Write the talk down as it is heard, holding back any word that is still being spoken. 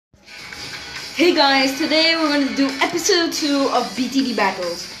Hey guys, today we're going to do episode 2 of BTD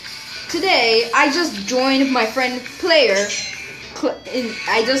Battles. Today, I just joined my friend Player.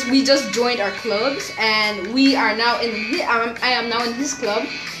 We just joined our clubs, and we are now I am now in his club.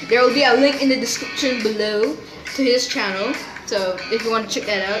 There will be a link in the description below to his channel. So if you want to check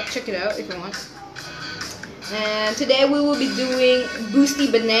that out, check it out if you want. And today we will be doing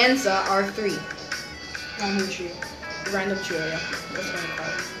Boosty Bonanza R3. Random trio, yeah. That's what I'm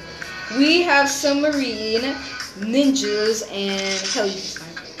calling it. We have submarine, ninjas, and heli this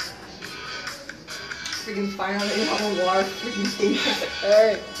time. Freaking finally on a water freaking thing.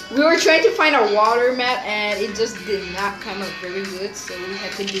 Alright. We were trying to find a water map and it just did not come out very good, so we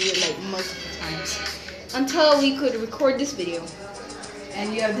had to do it like multiple times. Until we could record this video.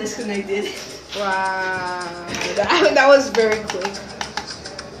 And you have disconnected. Wow. That was very quick.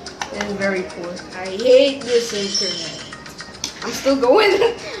 And very poor. I hate this internet. I'm still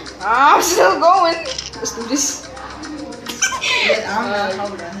going. I'm still going. Let's do this. Yeah, I don't know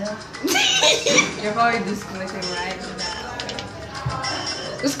how the hell. You're probably disconnecting right now.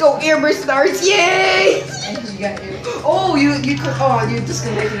 Let's go, Airburst starts, yay! And you got air. Oh, you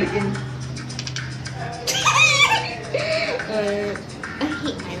disconnected again. I hate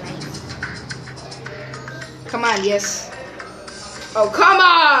my life. Come on, yes. Oh, come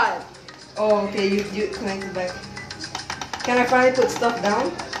on! Oh, okay, you connected back. Can I finally put stuff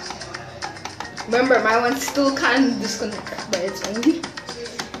down? Remember, my one's still kind of disconnected, but it's only.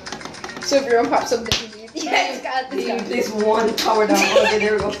 So if your one pops up, yeah, it's got this. Place one power down. Okay,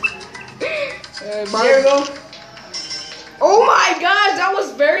 there we go. There we go. Oh my gosh, that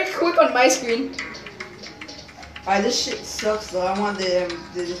was very quick on my screen. Alright, this shit sucks though. I want the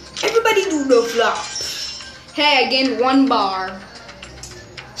Everybody do the flop. Hey, I gained 1 bar.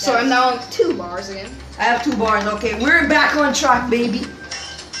 So I'm now on 2 bars again. I have 2 bars. Okay, we're back on track, baby.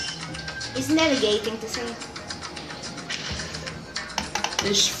 Isn't that a gay thing to say?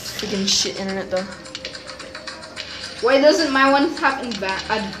 This freaking shit internet though. Why doesn't my one have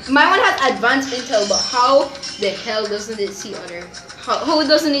my one has advanced intel, but how the hell doesn't it see other? How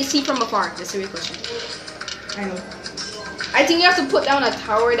doesn't it see from afar? That's a real question. I know. I think you have to put down a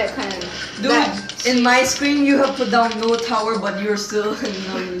tower that can. Dude, in my screen you have put down no tower, but you're still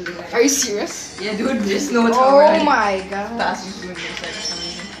using it. Are you serious? Yeah, dude, there's no tower. Oh my god.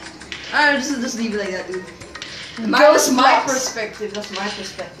 Alright, just leave it like that, dude. That's my perspective. That's my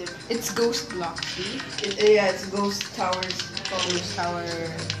perspective. It's ghost blocks, dude. Yeah, it's ghost towers. Ghost tower.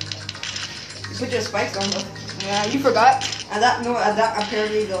 You put your spikes on though. Yeah, you forgot. That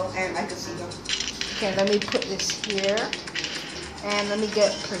apparently though, and I can see them. Okay, let me put this here. And let me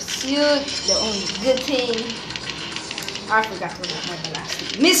get pursuit. The only good thing. I forgot to have my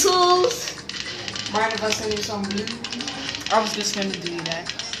ballistic missiles. Mind if I send you some blue? I was just gonna do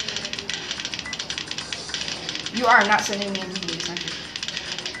that. You are not sending me any blues, aren't you?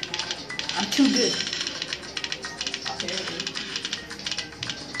 I'm too good. Okay.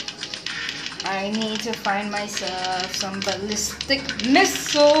 I need to find myself some ballistic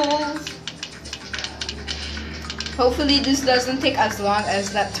missiles. Hopefully this doesn't take as long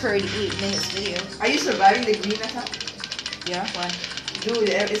as that 38 minutes video. Are you surviving the green attack? Yeah, why? Dude,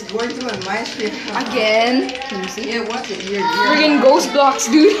 it's going through on my screen. Again? Can you see? Yeah, what's it? Friggin' ghost blocks,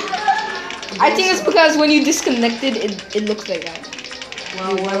 dude. I think it's because when you disconnected, it looks like that.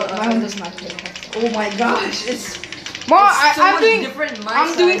 Wow, my one does not play. Oh my gosh, it's I'm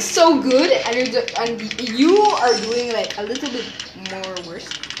doing so good, and you are doing like a little bit more worse.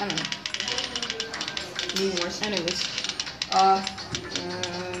 I don't know. Being worse. Anyways,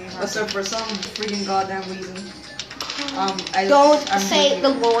 so for some freaking goddamn reason, don't say the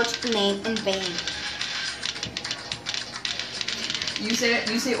Lord's name in vain. You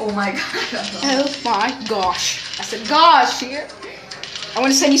say oh my god. Oh my gosh. I said gosh here. I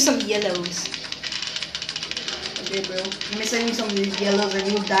want to send you some yellows. Okay, bro. Let me send you some yellows and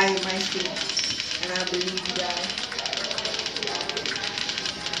you'll die in my screen. And I believe you die.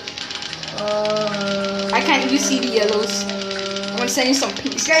 I can't even see the yellows. I want to send you some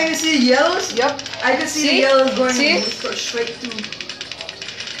pinks. You can't even see the yellows? Yep. I can see the yellows going straight through.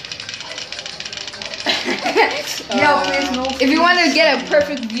 Yeah, please, no. If you want to get a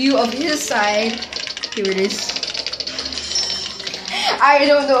perfect view of his side, here it is. I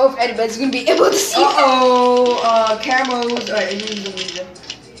don't know if anybody's gonna be able to see. Camos. Alright, ninja.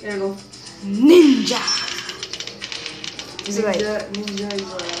 There we go. Ninja. Is it like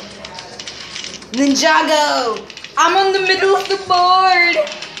Ninjago? I'm on the middle of the board.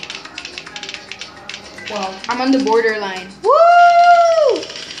 Well, I'm on the borderline. Woo!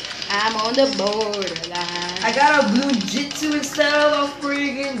 I'm on the borderline. I got a blue jitsu instead of a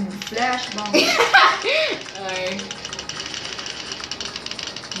friggin' flash bomb. Alright.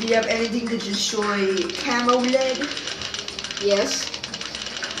 Do you have anything to destroy camo lead? Yes.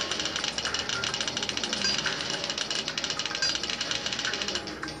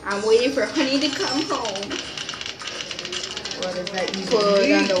 I'm waiting for Honey to come home. What does that even Put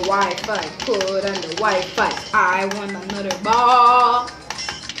mean? on the Wi-Fi. Put on the Wi-Fi. I want another ball.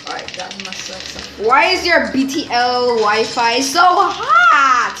 Alright, that must suck. Why is your BTL Wi-Fi so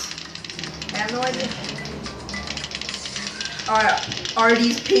hot? I have no idea. Are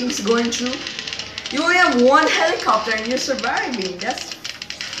these pinks going through? You only have one helicopter and you're surviving. that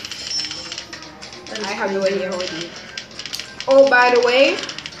is I have no idea what it is. Oh, by the way,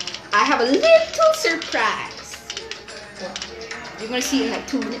 I have a little surprise. You're gonna see it in like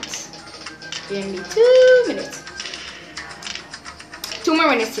 2 minutes. You're gonna be 2 minutes. 2 more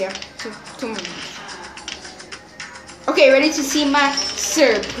minutes here. Two more minutes. Okay, ready to see my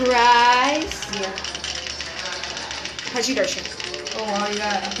surprise? Yeah. Apache Darshan. Oh wow, you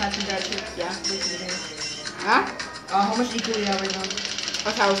got Apache Dart too. Yeah. This is the game. Huh? How much eco you have right now?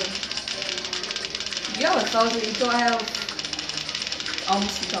 1,000. You have 1,000 eco. I have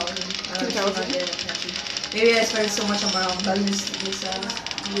almost 2,000. 2,000? Maybe I spent so much on my ballistic missiles.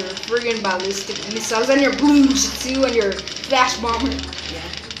 Your friggin' ballistic missiles and your Bloons too and your flash bomber. Yeah.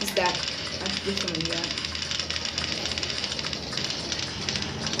 What's that? I'm definitely that.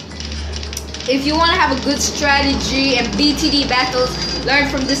 If you want to have a good strategy and BTD battles, learn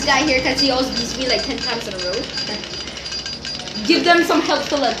from this guy here because he always beats me like 10 times in a row. Give them some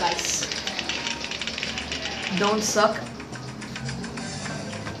helpful advice. Don't suck.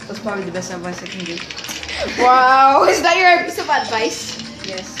 That's probably the best advice I can give. Wow, is that your piece of advice?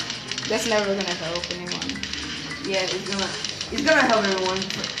 Yes. That's never gonna help anyone. Yeah, it's gonna help everyone.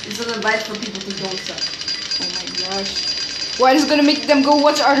 It's an advice for people who don't suck. Oh my gosh. Why is it gonna make them go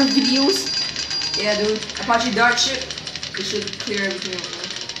watch other videos? Yeah, dude. Apache Dart shit. It should clear everything up,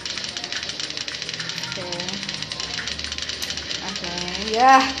 man. Okay,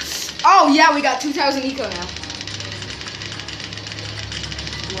 yeah. Oh yeah, we got 2,000 eco now.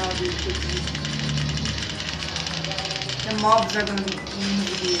 Wow, dude. The mobs are gonna be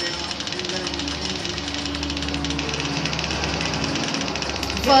easy.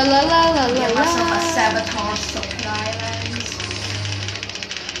 La la la la Get la. myself a sabotage supply lines.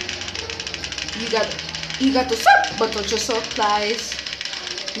 You got the sabotage supplies.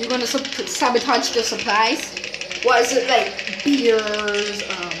 You're gonna sabotage the supplies. What is it like? Beers,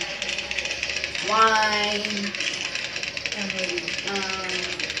 wine,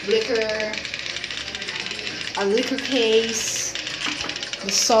 liquor, a liquor case,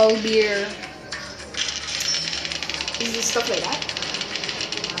 the Sol beer. Is this stuff like that?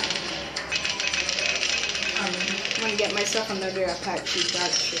 I'm gonna get myself another Apache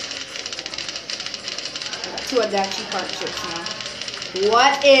Dart ship. I got 2 Apache Dart ships now.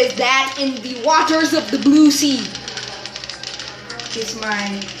 What is that in the waters of the Blue Sea? It's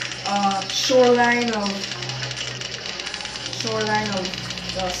my shoreline of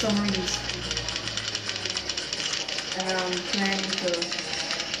submarines, and I'm planning to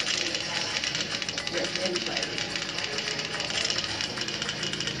get everybody.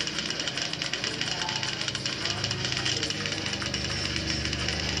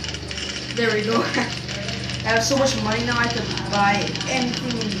 There we go. I have so much money now I could buy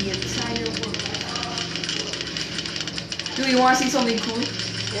anything in the entire world. Do you want to see something cool?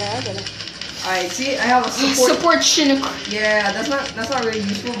 Yeah, I got it. Alright, see, I have a support. Chinook. Yeah, that's not really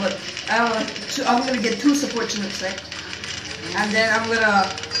useful, but I'm gonna get 2 support Chinooks, right? And then I'm gonna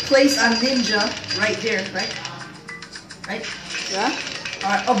place a ninja right there, right? Right? Yeah.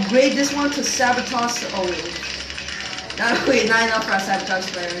 Alright, upgrade this one to sabotage. Oh wait, not enough for a sabotage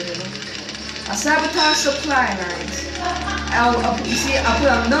supply line. A sabotage supply lines. You see, I'll put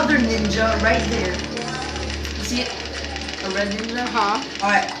another ninja right there. You see it? A red ninja.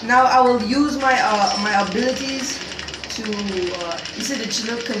 Alright, now I will use my my abilities to you see the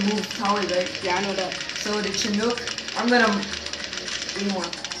Chinook can move towers, right? Yeah, I know that. So the Chinook, I'm gonna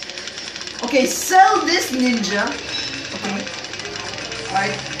okay, sell this ninja. Okay.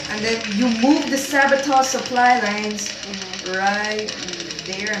 Alright, and then you move the sabotage supply lines right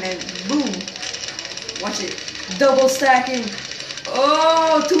there and then boom. Watch it. Double stacking.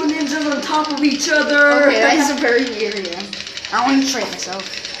 Oh, 2 ninjas on top of each other. Okay, that's a very weird area. I want to try it myself.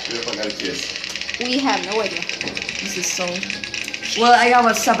 If I got a kiss. We have no idea. This is so. Well, I got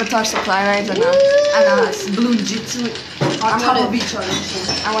a sabotage supply lines and a blue jutsu on top of each other.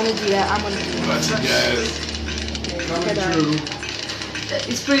 So. I want to do that. I'm gonna do But that. you guys, coming true.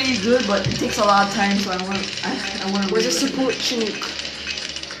 It's pretty good, but it takes a lot of time. So I want. Where's the support Chinook?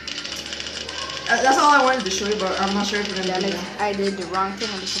 That's all I wanted to show you, but I'm not sure if we're gonna do that. I did the wrong thing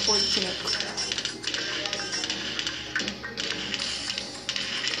on the support Chinook.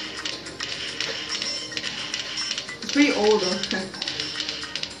 It's pretty old though.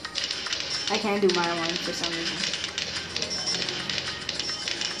 I can't do my one for some reason.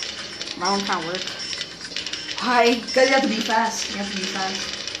 My one can't work. Why? Because you have to be fast. You have to be fast.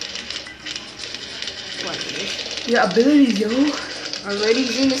 What is this? Your abilities, yo. Already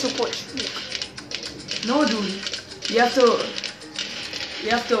using the support Chinook. No, dude. You have to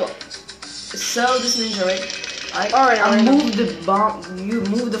sell this ninja, right? Alright, and move the bomb. You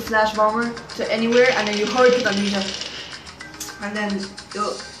move the flash bomber to anywhere, and then you hurry to the ninja, and then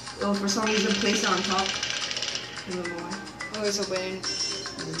it'll for some reason place it on top. I don't know why. Oh, it's open.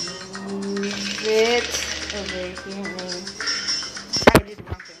 Move it over here. And then I did the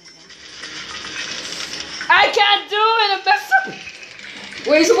wrong thing again. I can't do it. I messed up.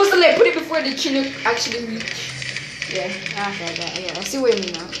 Wait, you're supposed to like put it before the Chinook actually reach. Yeah. Okay. Yeah. I see what you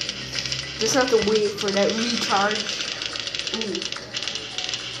mean now. Just have to wait for that recharge. Ooh.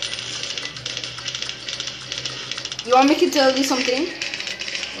 You want me to tell you something?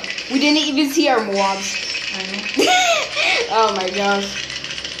 We didn't even see our mobs. I know. Oh my gosh.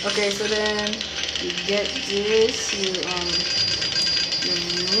 Okay, so then you get this. You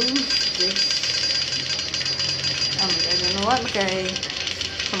move this. Oh my god, you know what? Okay.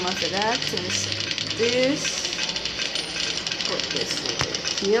 Come after that. This. Put this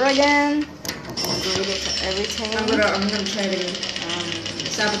over here again. Upgrade it to everything. I'm gonna try it again.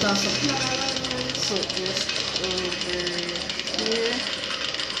 Sabotage something. So just over here.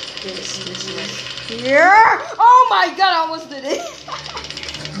 This here. Oh my god, I almost did it.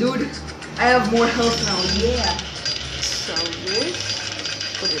 Dude, I have more health now. Yeah. So this.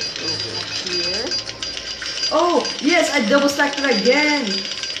 Put it over here. Oh yes, I double stacked it again.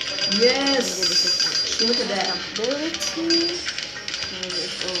 Yes. Look at that. Ability. Move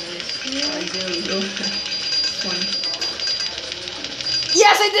it over here. There we go. Funny.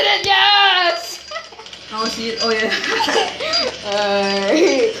 Yes, I did it. Yes. I want to see it. Oh yeah.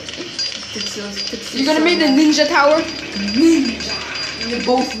 You're gonna make the ninja tower. Ninja. You're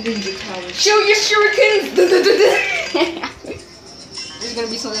both ninja towers. Show your shurikens. There's gonna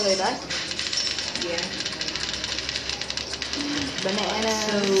be something like that. Yeah. Banana.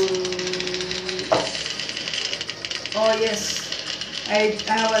 Oh yes. I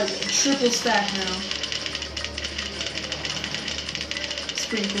have a triple stack now. It's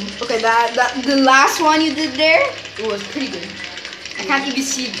pretty cool. Okay, the last one you did there, it was pretty good. I can't even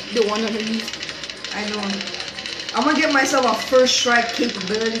see the one underneath. I know. I'm gonna get myself a first strike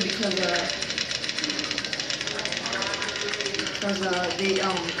capability because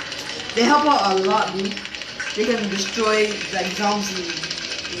they help out a lot, dude. They can destroy like zombies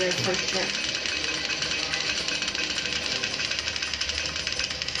in their first strike.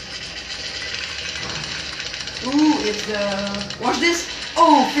 Ooh, it's the watch this.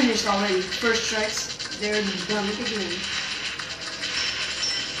 Oh, finished already. First strikes. They're done. Look at them.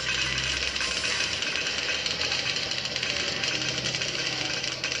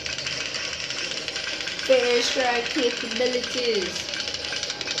 Fair strike capabilities.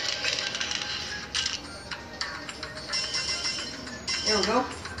 There we go.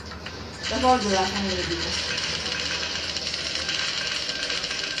 That's probably the last time I'm gonna do this.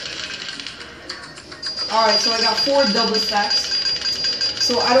 Alright, so I got 4 double stacks.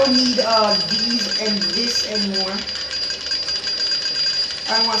 So I don't need these and this anymore. I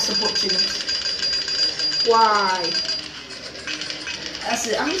don't want to support chickens. Why? That's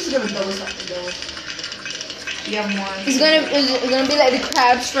it. I'm just gonna double stack the double. You have more. It's gonna be like the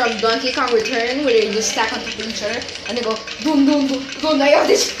crabs from Donkey Kong Return, where they just stack on top of each other and they go boom boom boom boom. I got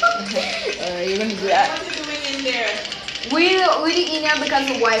this. You're gonna do that. What are you doing in there? We didn't eat now because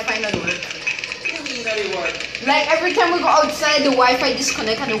the Wi-Fi not work. You mean that it work? Like every time we go outside, the Wi-Fi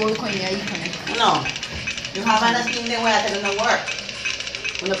disconnect and the world coin connect. No. You have a thing there where it doesn't work.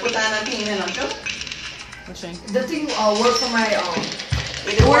 When you put on a thing in, don't you? What's wrong? The thing work for my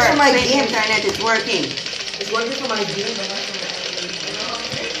It works for my The game. internet is working. It's working for my game, but not for my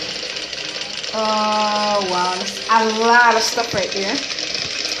Oh wow, that's a lot of stuff right there.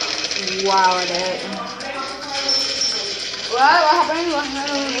 Wow, that. What happened?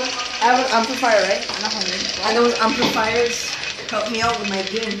 I have an amplifier, right? And those amplifiers help me out with my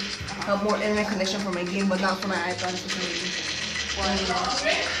game. Help more internet connection for my game, but not for my iPad for some reason.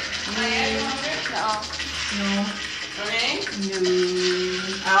 No. Okay? No.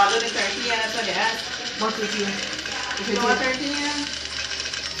 I'll do the turkey and that's what they ask. What with you? You know what turkey is?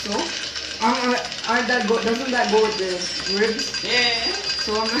 So? Doesn't that go with the ribs? Yeah.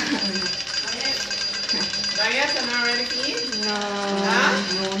 So I'm not. Diet, am I ready to eat? No. Huh?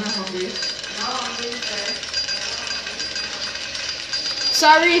 No, I'm not hungry. No, I'm getting there.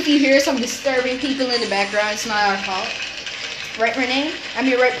 Sorry if you hear some disturbing people in the background. It's not our fault. Right, Renee? I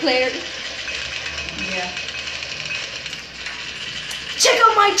mean, right, player? Yeah. Check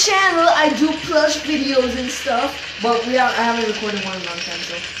out my channel. I do plush videos and stuff, but I haven't recorded one in a long time,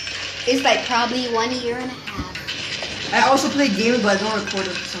 so. It's like probably 1 year and a half. I also play games, but I don't record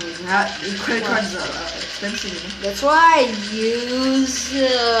it for some reason. Credit cards are expensive. You know? That's why I use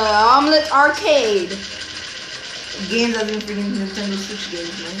Omelette Arcade. Games as in freaking Nintendo Switch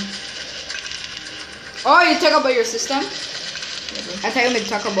games, man. Oh, you talk about your system? Yeah, bro. I thought you meant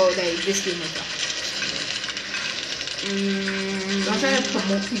talk about like this game. I'm trying to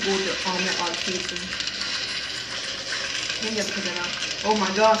promote people to Omelette Arcade thing. I think I have to put that out. Oh my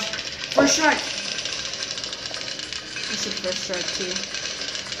gosh. First strike. It's a first strike too.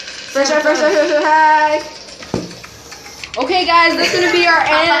 First strike. Okay, guys, that's gonna be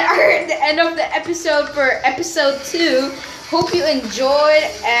the end of the episode for episode 2. Hope you enjoyed,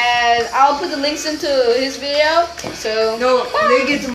 and I'll put the links into his video. So No, they get to